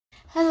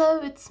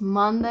it's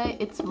Monday,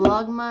 it's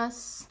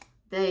Vlogmas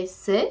day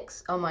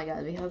 6. Oh my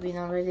god, we have been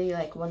already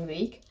like 1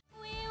 week.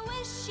 We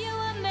wish you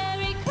a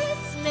Merry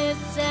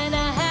Christmas and a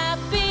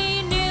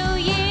Happy New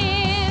Year.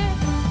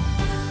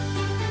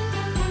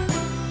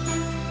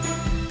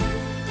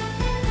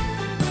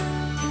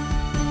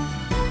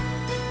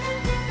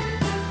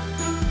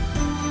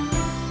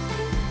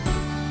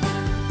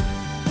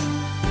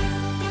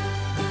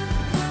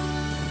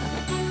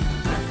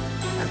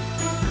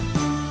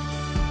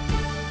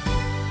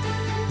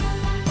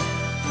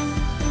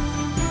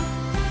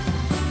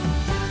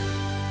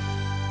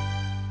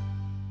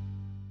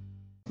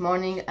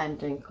 Morning, I'm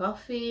doing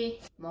coffee.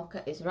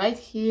 Mocha is right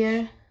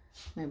here.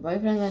 My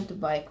boyfriend went to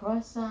buy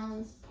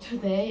croissants.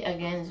 Today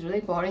again is really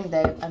boring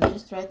day. I'm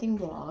just writing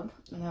vlog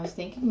and I was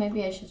thinking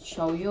maybe I should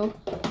show you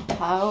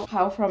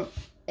how from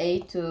A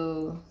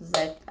to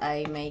Z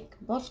I make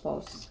blog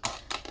posts.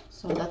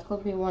 So that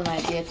could be one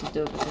idea to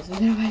do, because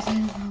otherwise I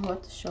don't know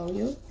what to show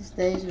you. This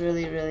day is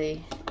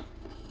really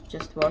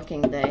just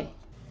working day.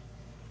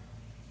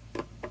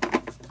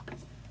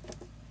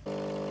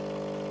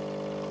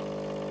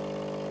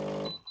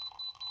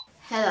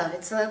 Hello,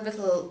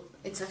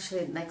 it's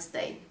actually next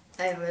day.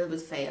 I a little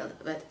bit failed,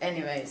 but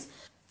anyways.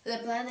 The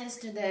plan is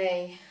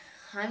today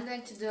I'm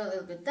going to do a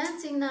little bit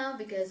dancing now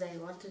because I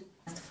want to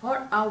dance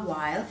for a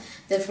while.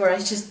 Therefore I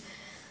just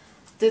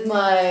did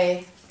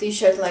my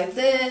t-shirt like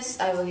this.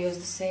 I will use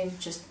the same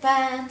just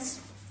pants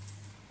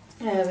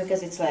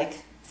because it's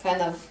like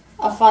kind of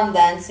a fun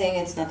dancing.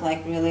 It's not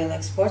like really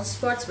like sports,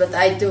 but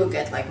I do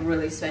get like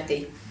really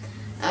sweaty.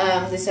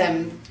 This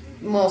I'm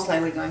most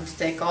likely going to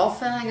take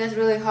off when I get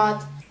really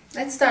hot.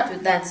 Let's start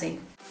with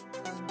dancing.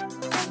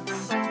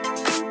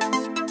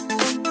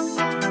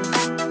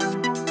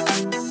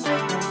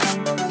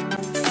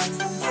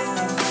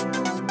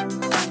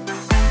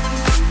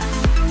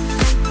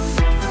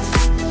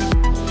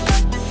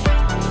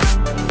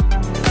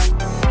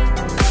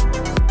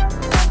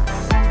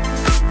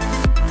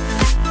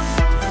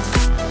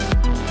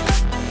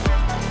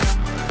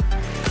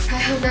 I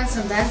have done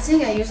some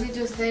dancing. I usually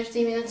do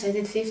 30 minutes. I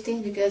did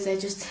 15 because I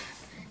just,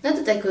 not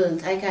that I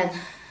couldn't, I can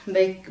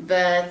bake,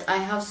 but I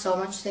have so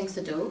much things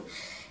to do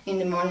in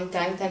the morning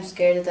time that I'm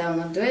scared that I will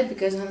not do it,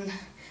 because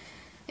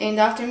in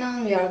the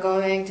afternoon we are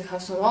going to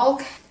have some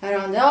walk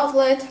around the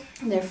outlet.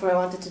 Therefore I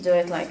wanted to do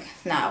it like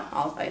now,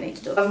 all I need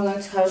to do. I'm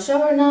going to have a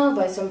shower now,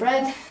 buy some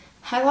bread.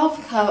 I love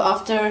how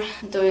after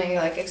doing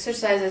like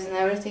exercises and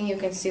everything you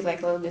can see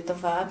like a little bit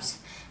of abs.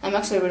 I'm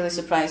actually really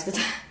surprised that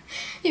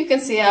you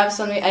can see abs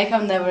on me. I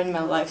have never in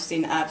my life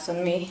seen abs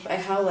on me. I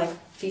have like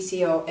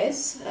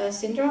PCOS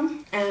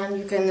syndrome, and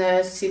you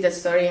can see that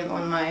story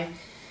on my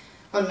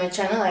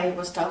channel. I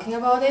was talking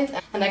about it,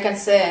 and I can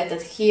say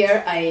that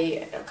here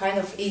I kind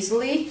of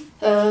easily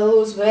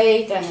lose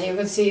weight, and you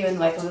can see even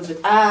like a little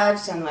bit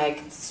abs and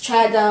like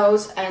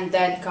shadows, and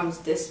then comes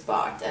this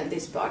part, and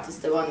this part is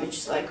the one which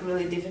is like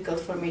really difficult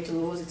for me to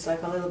lose. It's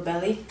like a little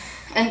belly,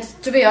 and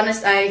to be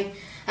honest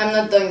I'm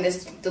not doing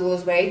this to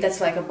lose weight.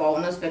 That's like a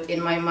bonus, but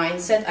in my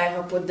mindset I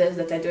have put this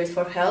that I do it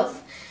for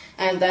health,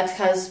 and that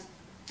has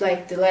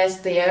like the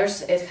last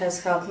years it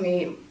has helped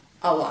me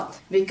a lot,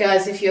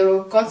 because if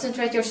you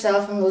concentrate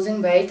yourself on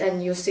losing weight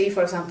and you see,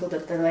 for example,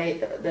 that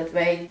that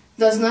weight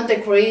does not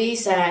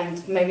decrease,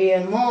 and maybe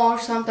even more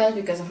sometimes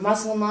because of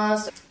muscle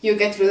mass, you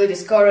get really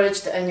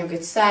discouraged and you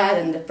get sad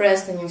and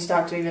depressed, and you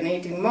start to even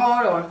eating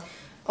more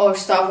or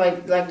stop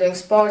like doing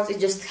sports. It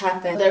just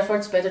happens. Therefore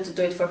it's better to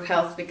do it for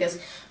health, because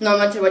no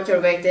matter what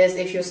your weight is,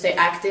 if you stay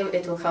active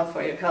it will help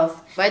for your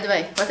health. By the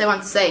way, what I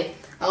want to say,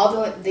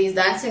 all these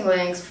dancing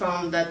links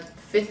from that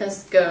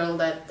fitness girl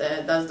that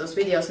does those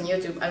videos on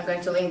YouTube, I'm going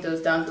to link those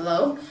down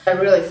below.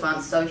 They're really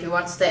fun, so if you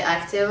want to stay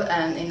active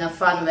and in a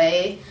fun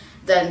way,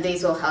 then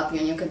these will help you,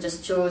 and you can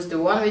just choose,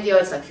 do one video,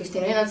 it's like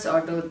 15 minutes,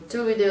 or do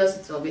 2 videos,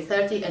 it will be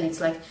 30, and it's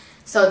like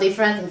so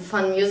different and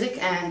fun music,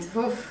 and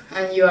oof,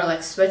 and you are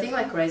like sweating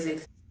like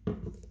crazy.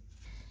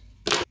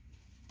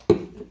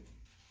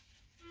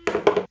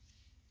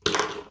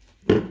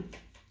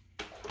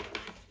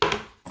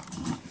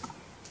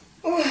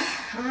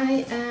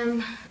 I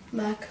am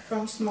back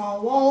from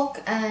small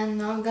walk, and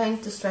now I'm going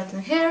to straighten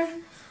hair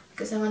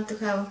because I want to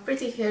have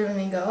pretty hair when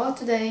we go out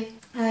today.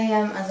 I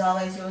am, as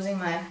always, using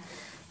my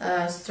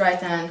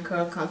Straighten and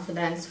Curl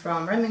Confidence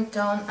from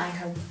Remington. I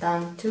have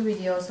done 2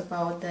 videos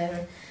about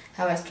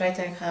how I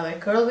straighten and how I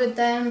curl with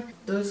them.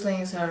 Those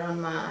links are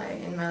on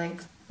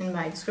in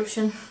my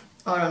description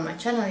or on my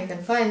channel. You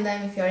can find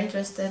them if you're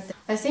interested.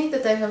 I think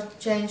that I have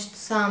changed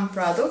some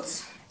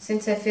products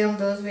since I filmed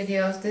those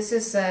videos. This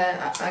is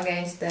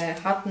against the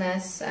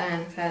hotness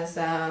and has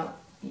a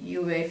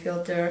UV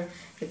filter.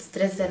 It's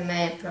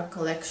 3M Pro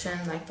Collection,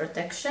 like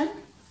protection.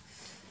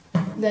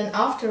 Then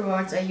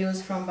afterwards I use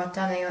from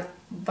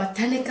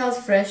Botanical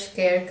Fresh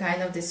Care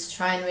kind of this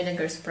shine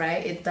vinegar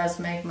spray. It does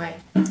make my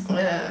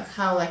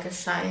have like a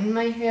shine in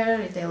my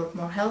hair. They look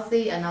more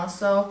healthy, and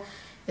also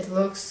it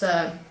looks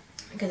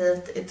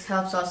because it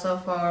helps also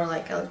for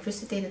like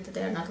electricity, that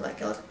they're not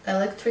like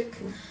electric.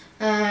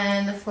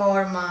 And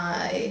for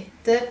my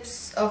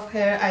tips of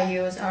hair I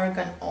use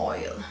argan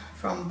oil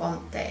from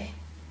Bonte.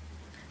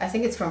 I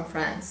think it's from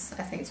France.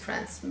 I think it's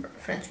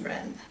French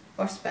brand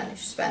or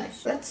Spanish.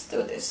 Let's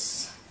do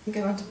this. I think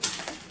I want to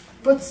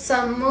put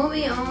some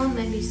movie on,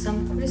 maybe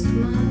some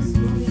Christmas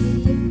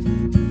movie.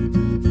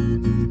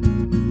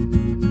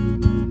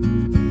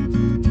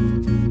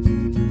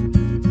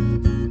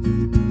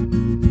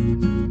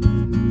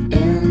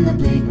 In the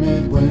bleak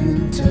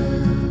midwinter,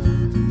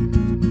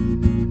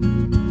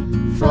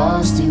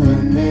 frosty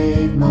wind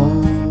made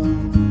moan,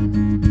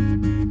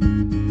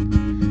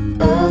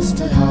 earth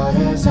stood hard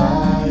as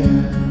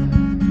iron,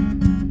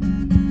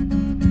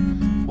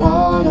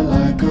 water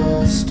like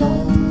a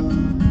stone.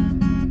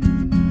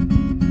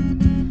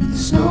 The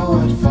snow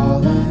had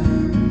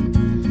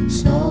fallen,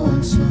 snow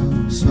and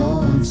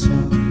snow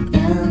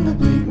in the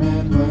bleak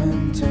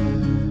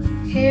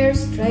midwinter. Hair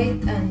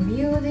straight and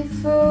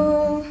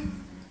beautiful.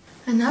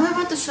 And now I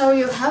want to show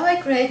you how I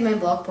create my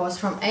blog post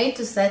from A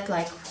to Z,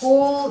 like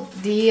whole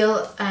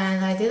deal,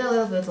 and I did a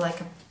little bit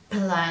like a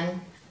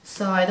plan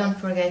so I don't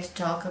forget to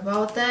talk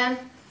about them.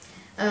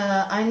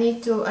 I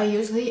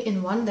usually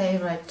in one day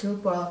write 2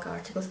 blog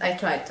articles. I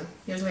try to.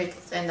 Usually it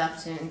ends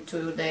up in a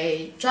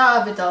 2-day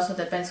job. It also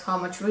depends how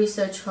much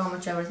research, how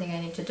much everything I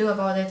need to do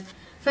about it.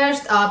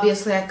 First,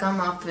 obviously, I come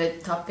up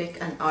with topic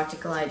and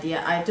article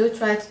idea. I do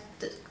try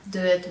to do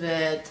it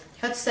with,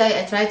 how to say,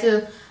 I try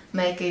to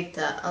make it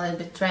a little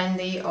bit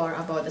trendy or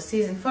about the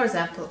season. For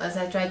example, as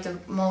I try to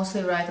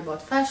mostly write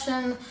about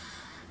fashion,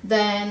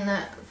 then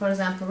for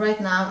example right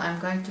now I'm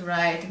going to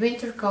write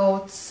winter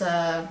coats,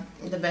 the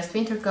best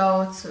winter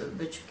coats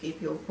which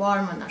keep you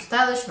warm and are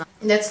stylish.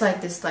 That's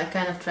like this like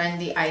kind of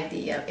trendy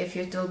idea. If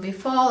it will be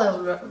fall, I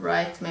will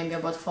write maybe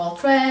about fall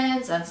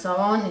trends and so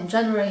on. In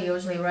January I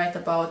usually write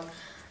about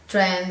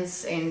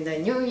trends in the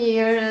new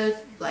year,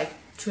 like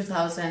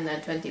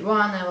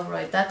 2021. I will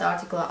write that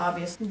article,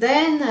 obviously.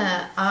 Then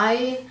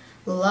I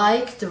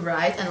like to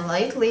write, and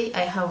lately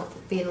I have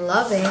been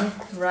loving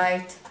to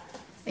write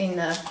in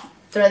a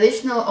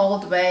traditional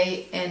old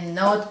way in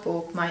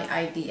notebook my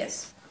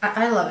ideas.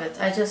 I love it.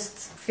 I just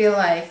feel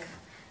like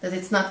that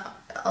it's not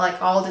like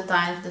all the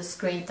time the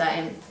screen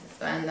time,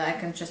 and I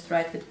can just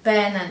write with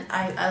pen, and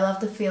I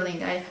love the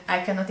feeling. I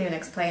cannot even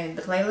explain it,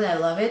 but lately I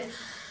love it.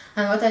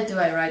 And what I do,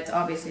 I write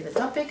obviously the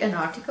topic and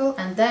article,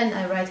 and then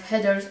I write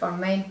headers or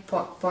main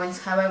points,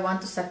 how I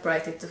want to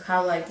separate it, to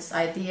how like this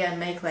idea and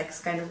make like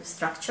kind of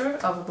structure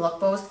of a blog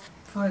post.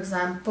 For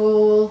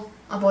example,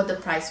 about the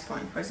price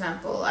point. For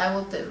example, I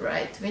would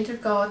write winter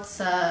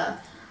coats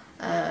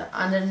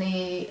under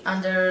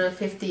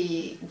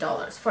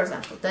 $50, for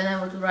example. Then I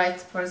would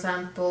write, for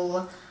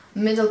example,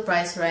 middle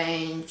price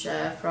range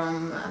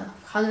from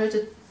 100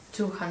 to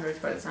 200,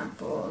 for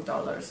example,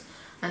 dollars.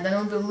 And then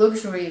will be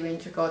luxury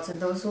winter coats, and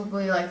those will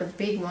be like the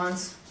big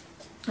ones.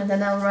 And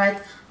then I'll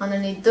write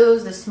underneath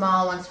those the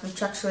small ones,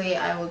 which actually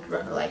I would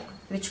like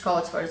which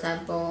coats, for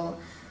example,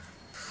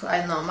 I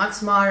don't know,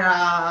 Max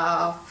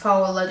Mara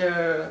foul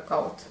leather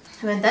coat.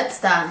 When that's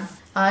done,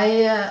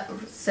 I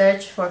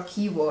search for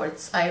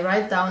keywords. I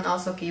write down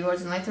also keywords,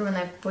 and later when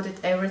I put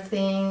it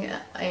everything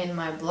in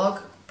my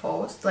blog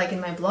post, like in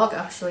my blog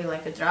actually,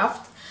 like a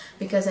draft,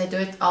 because I do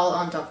it all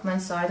on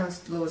documents so I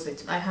don't lose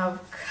it. I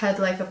have had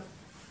like a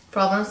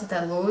problems that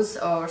I lose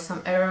or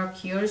some error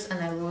occurs and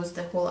I lose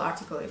the whole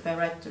article if I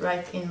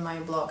write in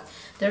my blog.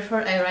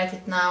 Therefore I write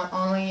it now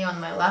only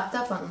on my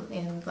laptop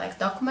in like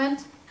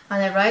document,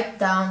 and I write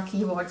down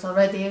keywords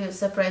already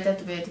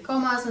separated with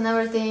commas and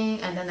everything,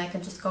 and then I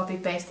can just copy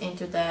paste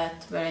into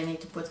that where I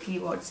need to put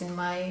keywords in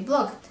my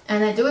blog.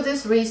 And I do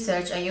this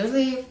research. I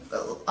usually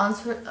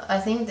answer, I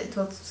think it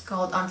was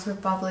called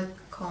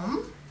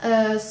answerpublic.com.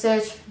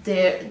 Search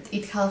there,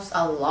 it helps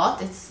a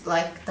lot. It's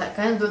like that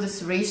kind of do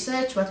this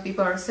research, what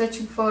people are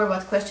searching for,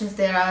 what questions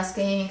they're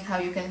asking, how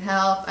you can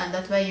help, and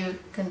that way you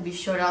can be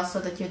sure also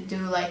that you do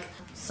like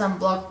some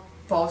blog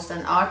post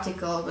and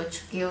article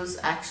which gives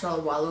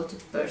actual value to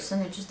the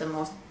person, which is the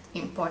most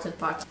important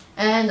part.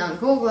 And on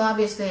Google,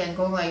 obviously, and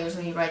Google I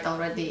usually write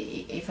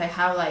already, if I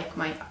have like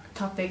my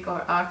topic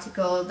or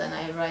article, then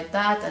I write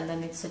that, and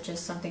then it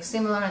suggests something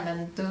similar, and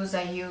then those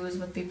I use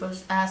what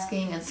people's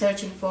asking and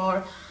searching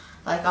for,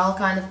 like all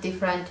kind of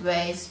different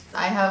ways.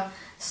 I have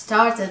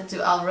started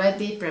to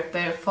already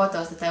prepare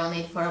photos that I will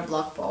need for a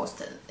blog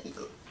post.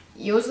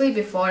 Usually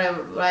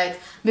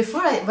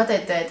what I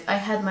did, I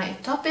had my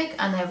topic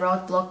and I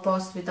wrote blog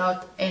posts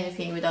without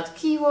anything, without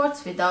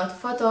keywords, without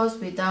photos,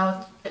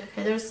 without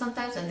headers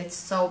sometimes, and it's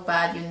so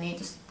bad. You need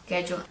to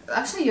schedule.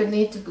 Actually, you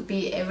need to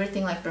be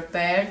everything like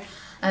prepared,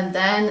 and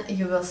then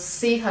you will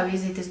see how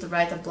easy it is to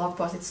write a blog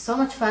post. It's so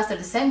much faster.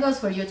 The same goes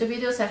for YouTube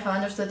videos. I have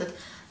understood that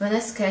when I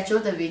schedule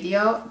the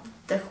video,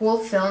 the whole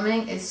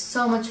filming is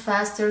so much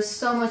faster,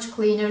 so much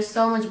cleaner,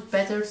 so much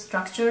better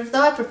structured. So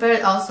I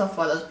prepared also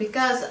photos,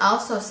 because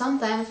also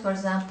sometimes, for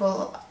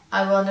example,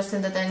 I will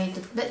understand that I need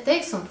to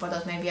take some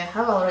photos. Maybe I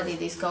have already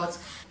these coats,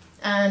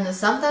 and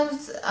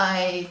sometimes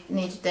I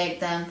need to take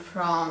them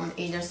from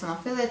either some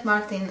affiliate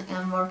marketing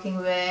I'm working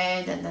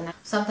with, and then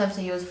sometimes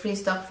I use free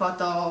stock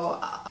photo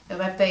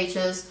web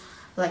pages.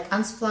 like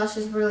Unsplash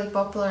is really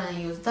popular and I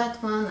use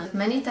that one. And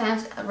many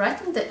times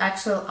writing the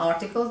actual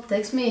article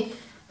takes me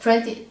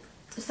 20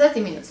 to 30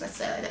 minutes, let's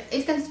say like that.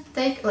 It can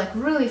take like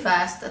really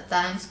fast at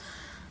times.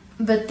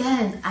 But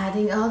then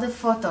adding all the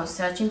photos,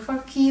 searching for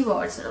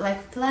keywords,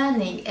 like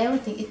planning,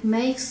 everything, it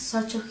makes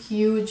such a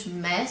huge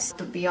mess.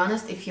 To be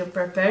honest, if you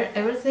prepare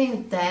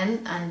everything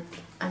then and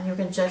you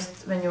can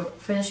just, when you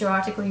finish your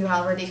article, you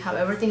already have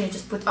everything, you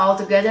just put all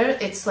together.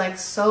 It's like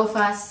so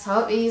fast,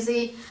 so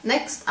easy.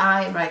 Next,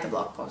 I write a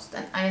blog post.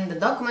 And in the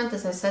document,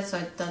 as I said, so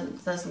it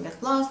doesn't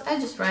get lost, I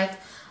just write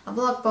a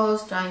blog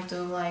post trying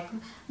to like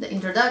the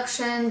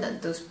introduction,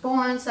 those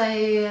points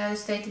I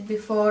stated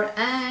before,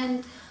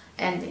 and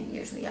ending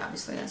usually,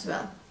 obviously, as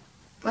well.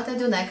 What I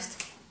do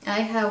next,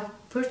 I have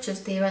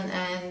purchased even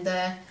and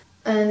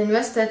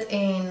invested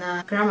in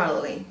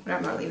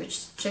Grammarly,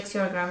 which checks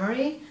your grammar,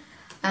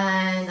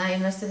 and I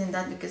invested in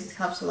that because it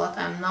helps a lot.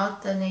 I'm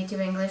not a native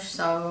English,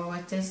 so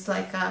it is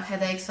like a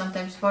headache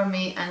sometimes for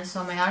me, and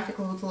so my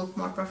article would look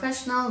more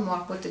professional, more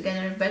put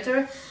together,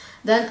 better.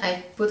 Then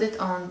I put it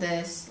on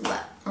this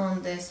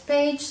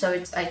page,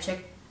 so I check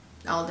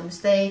all the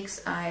mistakes,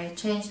 I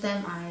change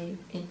them, I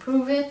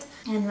improve it,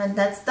 and when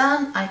that's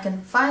done I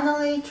can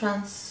finally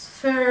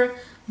transfer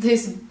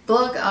this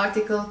blog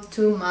article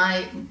to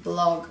my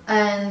blog.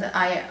 And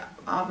I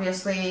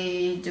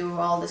obviously do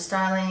all the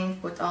styling,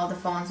 put all the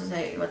fonts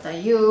what I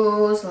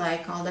use,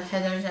 like all the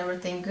headers,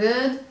 everything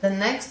good. The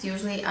next,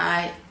 usually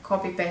I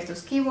copy paste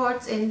those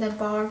keywords in the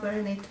bar where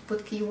I need to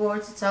put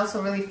keywords. It's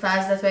also really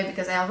fast that way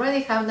because I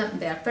already have them,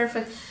 they are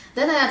perfect.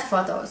 Then I add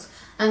photos.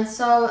 And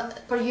so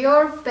for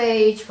your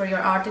page, for your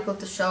article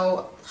to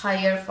show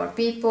higher for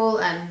people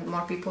and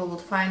more people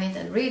would find it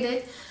and read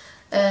it,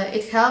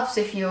 it helps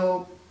if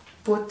you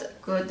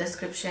put good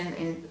description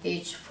in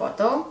each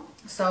photo.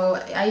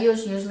 So I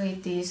use usually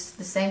the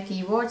same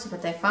keywords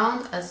that I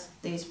found as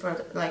these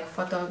like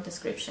photo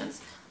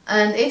descriptions.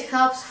 And it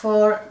helps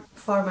for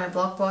my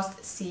blog post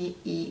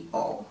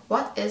SEO.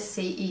 What is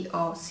SEO?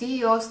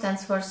 SEO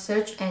stands for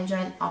Search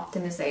Engine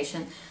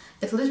Optimization.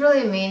 It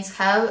literally means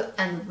how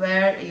and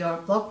where your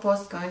blog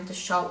post is going to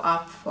show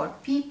up for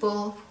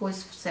people who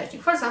is searching.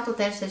 For example,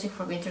 they're searching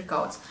for winter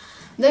coats.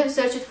 They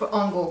search it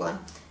on Google.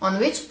 On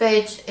which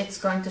page it's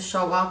going to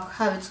show up,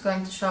 how it's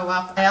going to show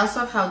up. I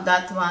also have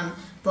that one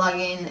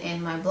plugin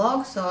in my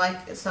blog, so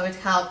it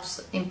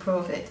helps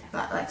improve it,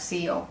 like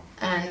SEO.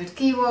 And with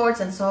keywords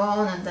and so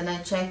on, and then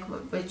I check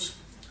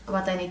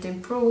what I need to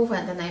improve,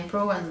 and then I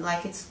improve, and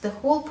like it's the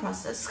whole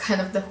process,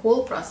 kind of the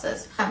whole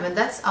process. And when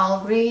that's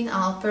all green,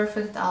 all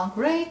perfect, all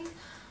great,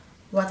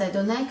 what I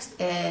do next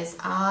is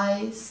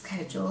I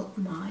schedule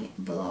my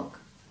blog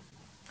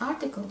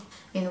article.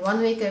 In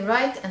 1 week I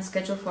write and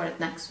schedule for it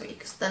next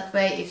week. So that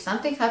way if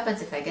something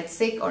happens, if I get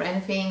sick or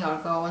anything or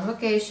go on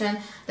vacation,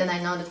 then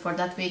I know that for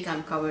that week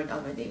I'm covered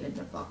already with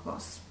the blog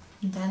post.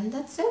 Then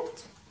that's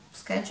it.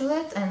 Schedule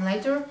it, and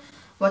later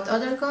what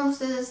other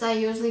comes is I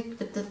usually,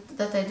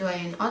 that I do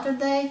in other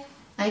day,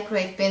 I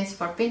create pins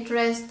for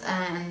Pinterest,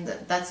 and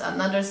that's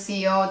another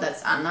SEO,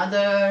 that's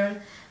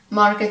another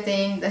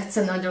marketing, that's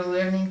another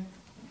learning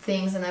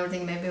things and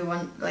everything. Maybe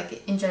one,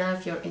 like in general,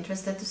 if you're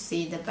interested to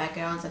see the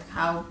backgrounds of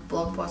how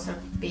blog posts are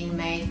being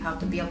made, how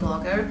to be a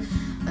blogger,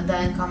 and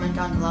then comment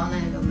down below and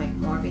I will make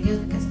more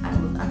videos because I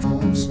would actually